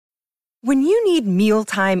When you need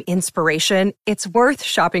mealtime inspiration, it's worth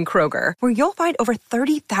shopping Kroger, where you'll find over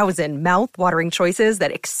 30,000 mouth-watering choices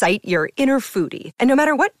that excite your inner foodie. And no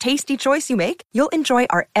matter what tasty choice you make, you'll enjoy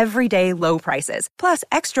our everyday low prices, plus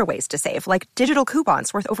extra ways to save, like digital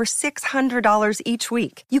coupons worth over $600 each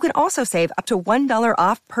week. You can also save up to $1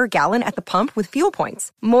 off per gallon at the pump with fuel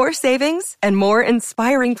points. More savings and more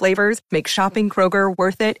inspiring flavors make shopping Kroger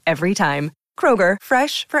worth it every time. Kroger,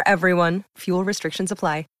 fresh for everyone. Fuel restrictions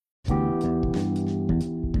apply.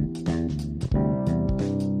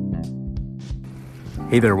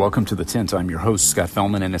 Hey there, welcome to The Tint. I'm your host, Scott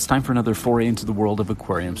Fellman, and it's time for another foray into the world of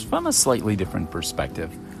aquariums from a slightly different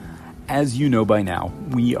perspective. As you know by now,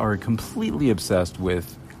 we are completely obsessed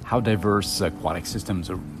with how diverse aquatic systems,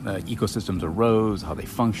 ecosystems arose, how they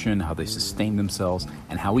function, how they sustain themselves,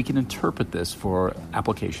 and how we can interpret this for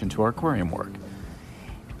application to our aquarium work.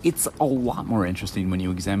 It's a lot more interesting when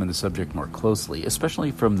you examine the subject more closely,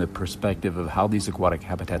 especially from the perspective of how these aquatic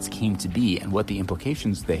habitats came to be and what the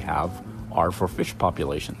implications they have are for fish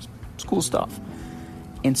populations. It's cool stuff.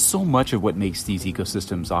 And so much of what makes these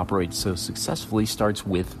ecosystems operate so successfully starts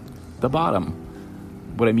with the bottom.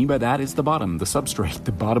 What I mean by that is the bottom, the substrate,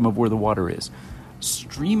 the bottom of where the water is.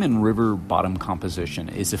 Stream and river bottom composition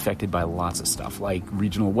is affected by lots of stuff like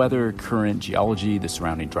regional weather, current, geology, the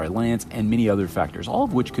surrounding dry lands, and many other factors, all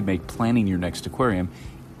of which could make planning your next aquarium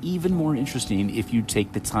even more interesting if you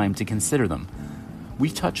take the time to consider them.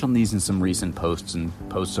 We've touched on these in some recent posts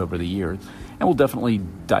over the years, and we'll definitely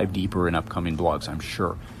dive deeper in upcoming blogs, I'm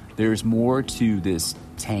sure. There's more to this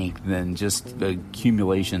tank than just the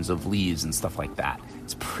accumulations of leaves and stuff like that.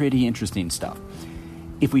 It's pretty interesting stuff.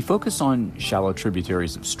 If we focus on shallow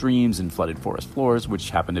tributaries of streams and flooded forest floors, which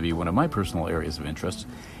happen to be one of my personal areas of interest,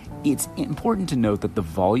 it's important to note that the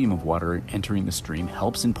volume of water entering the stream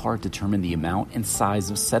helps in part determine the amount and size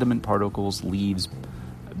of sediment particles, leaves,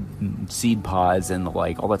 seed pods, and the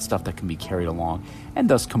like, all that stuff that can be carried along, and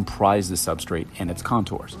thus comprise the substrate and its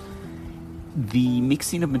contours. The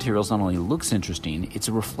mixing of materials not only looks interesting, it's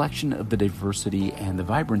a reflection of the diversity and the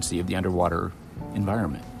vibrancy of the underwater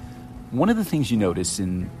environment. One of the things you notice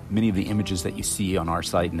in many of the images that you see on our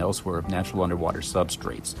site and elsewhere of natural underwater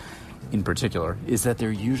substrates, in particular, is that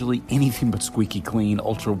they're usually anything but squeaky clean,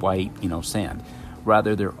 ultra white, sand.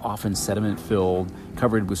 Rather, they're often sediment-filled,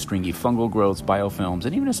 covered with stringy fungal growths, biofilms,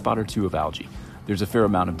 and even a spot or two of algae. There's a fair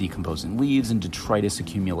amount of decomposing leaves and detritus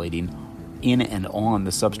accumulating in and on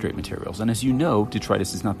the substrate materials. And as you know,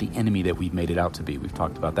 detritus is not the enemy that we've made it out to be. We've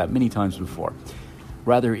talked about that many times before.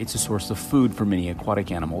 Rather, it's a source of food for many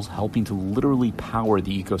aquatic animals, helping to literally power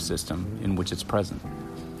the ecosystem in which it's present.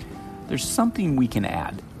 There's something we can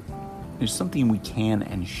add. There's something we can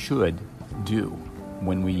and should do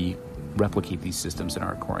when we replicate these systems in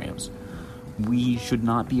our aquariums. We should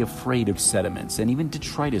not be afraid of sediments and even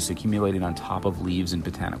detritus accumulating on top of leaves and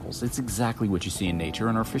botanicals. It's exactly what you see in nature,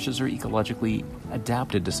 and our fishes are ecologically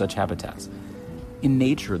adapted to such habitats. In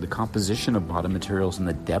nature, the composition of bottom materials and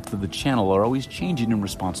the depth of the channel are always changing in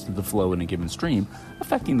response to the flow in a given stream,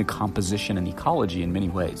 affecting the composition and ecology in many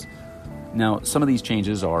ways. Now, some of these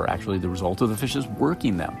changes are actually the result of the fishes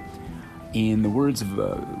working them. In the words of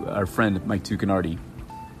our friend Mike Tucanardi,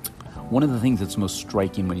 one of the things that's most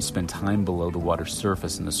striking when you spend time below the water's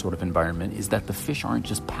surface in this sort of environment is that the fish aren't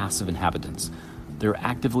just passive inhabitants. They're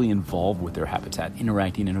actively involved with their habitat,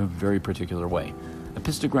 interacting in a very particular way.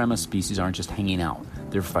 Apistogramma species aren't just hanging out.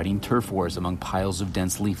 They're fighting turf wars among piles of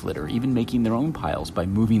dense leaf litter, even making their own piles by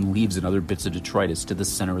moving leaves and other bits of detritus to the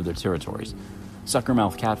center of their territories.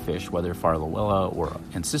 Suckermouth catfish, whether Pharlaella or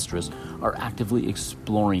Ancistris, are actively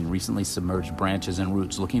exploring recently submerged branches and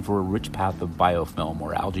roots, looking for a rich path of biofilm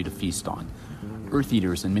or algae to feast on. Earth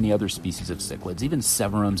eaters and many other species of cichlids, even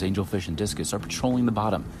severums, angelfish, and discus, are patrolling the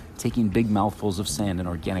bottom, taking big mouthfuls of sand and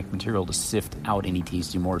organic material to sift out any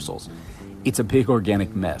tasty morsels. It's a big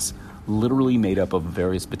organic mess, literally made up of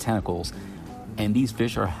various botanicals, and these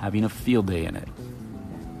fish are having a field day in it.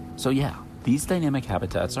 So yeah, these dynamic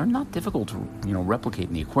habitats are not difficult to replicate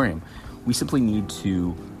in the aquarium. We simply need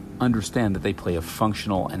to understand that they play a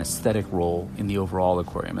functional and aesthetic role in the overall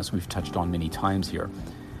aquarium, as we've touched on many times here.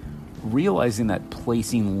 Realizing that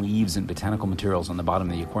placing leaves and botanical materials on the bottom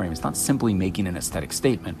of the aquarium is not simply making an aesthetic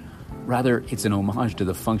statement. Rather, it's an homage to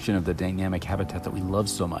the function of the dynamic habitat that we love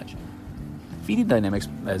so much. Feeding dynamics,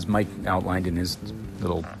 as Mike outlined in his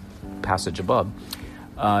little passage above,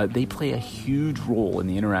 they play a huge role in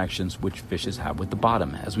the interactions which fishes have with the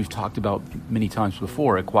bottom. As we've talked about many times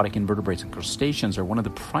before, aquatic invertebrates and crustaceans are one of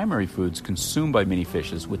the primary foods consumed by many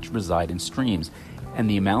fishes which reside in streams, and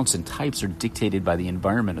the amounts and types are dictated by the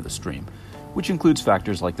environment of the stream, which includes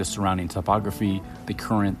factors like the surrounding topography, the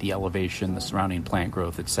current, the elevation, the surrounding plant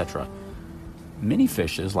growth, etc. Many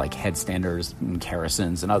fishes, like headstanders,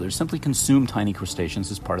 characins, and others, simply consume tiny crustaceans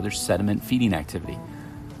as part of their sediment feeding activity.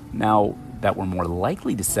 Now, that we're more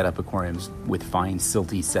likely to set up aquariums with fine,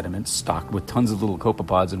 silty sediment stocked with tons of little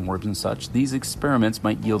copepods and worms and such, these experiments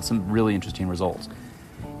might yield some really interesting results.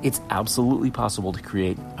 It's absolutely possible to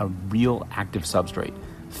create a real active substrate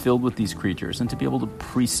filled with these creatures and to be able to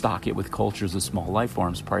pre-stock it with cultures of small life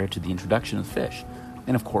forms prior to the introduction of fish.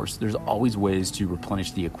 And of course, there's always ways to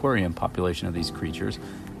replenish the aquarium population of these creatures,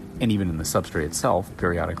 and even in the substrate itself,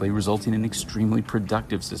 periodically, resulting in extremely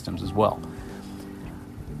productive systems as well.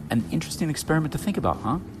 An interesting experiment to think about,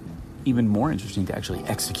 huh? Even more interesting to actually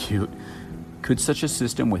execute. Could such a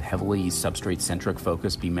system with heavily substrate-centric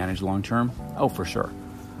focus be managed long-term? Oh, for sure.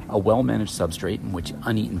 A well-managed substrate in which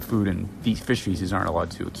uneaten food and fish feces aren't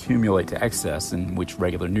allowed to accumulate to excess, in which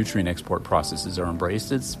regular nutrient export processes are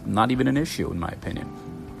embraced, it's not even an issue, in my opinion.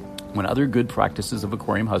 When other good practices of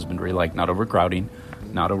aquarium husbandry, like not overcrowding,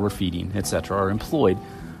 not overfeeding, etc., are employed,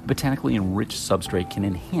 botanically enriched substrate can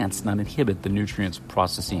enhance, not inhibit, the nutrient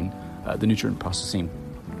processing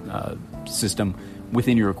system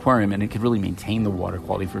within your aquarium, and it can really maintain the water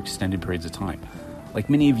quality for extended periods of time. Like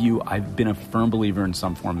many of you, I've been a firm believer in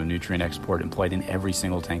some form of nutrient export employed in every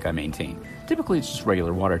single tank I maintain. Typically, it's just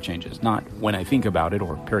regular water changes, not when I think about it,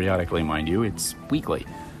 or periodically, mind you, it's weekly.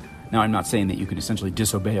 Now, I'm not saying that you can essentially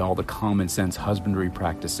disobey all the common sense husbandry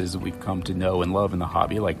practices that we've come to know and love in the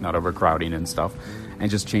hobby, like not overcrowding and stuff, and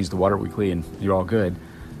just change the water weekly and you're all good.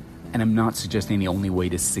 And I'm not suggesting the only way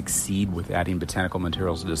to succeed with adding botanical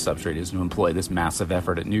materials to the substrate is to employ this massive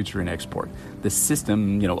effort at nutrient export. The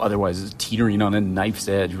system, otherwise is teetering on a knife's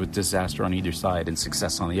edge with disaster on either side and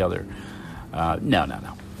success on the other. No.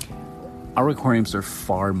 Our aquariums are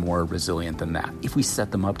far more resilient than that, if we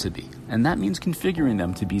set them up to be. And that means configuring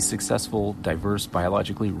them to be successful, diverse,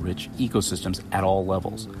 biologically rich ecosystems at all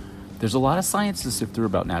levels. There's a lot of science to sift through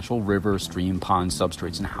about natural river, stream, pond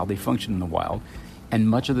substrates and how they function in the wild, and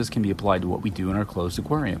much of this can be applied to what we do in our closed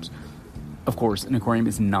aquariums. Of course, an aquarium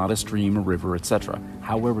is not a stream, a river, etc.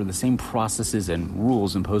 However, the same processes and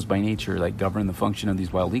rules imposed by nature that govern the function of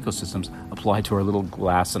these wild ecosystems apply to our little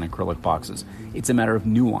glass and acrylic boxes. It's a matter of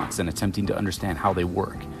nuance and attempting to understand how they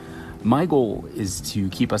work. My goal is to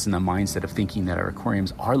keep us in the mindset of thinking that our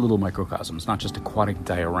aquariums are little microcosms, not just aquatic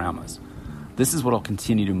dioramas. This is what I'll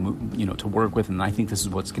continue to move, to work with, and I think this is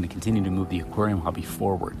what's going to continue to move the aquarium hobby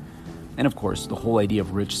forward. And of course, the whole idea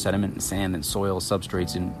of rich sediment and sand and soil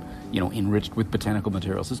substrates enriched with botanical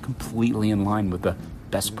materials is completely in line with the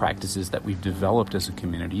best practices that we've developed as a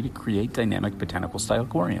community to create dynamic botanical style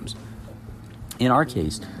aquariums. In our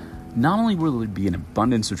case, not only will there be an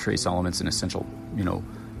abundance of trace elements and essential,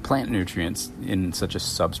 plant nutrients in such a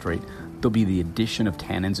substrate, there'll be the addition of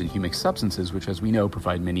tannins and humic substances, which, as we know,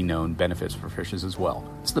 provide many known benefits for fishes as well.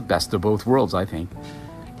 It's the best of both worlds, I think.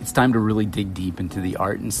 It's time to really dig deep into the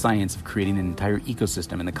art and science of creating an entire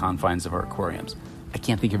ecosystem in the confines of our aquariums. I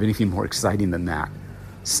can't think of anything more exciting than that.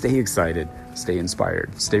 Stay excited, stay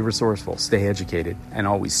inspired, stay resourceful, stay educated, and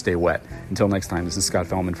always stay wet. Until next time, this is Scott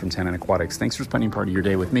Fellman from Tannin Aquatics. Thanks for spending part of your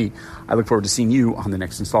day with me. I look forward to seeing you on the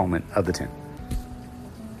next installment of The Tint.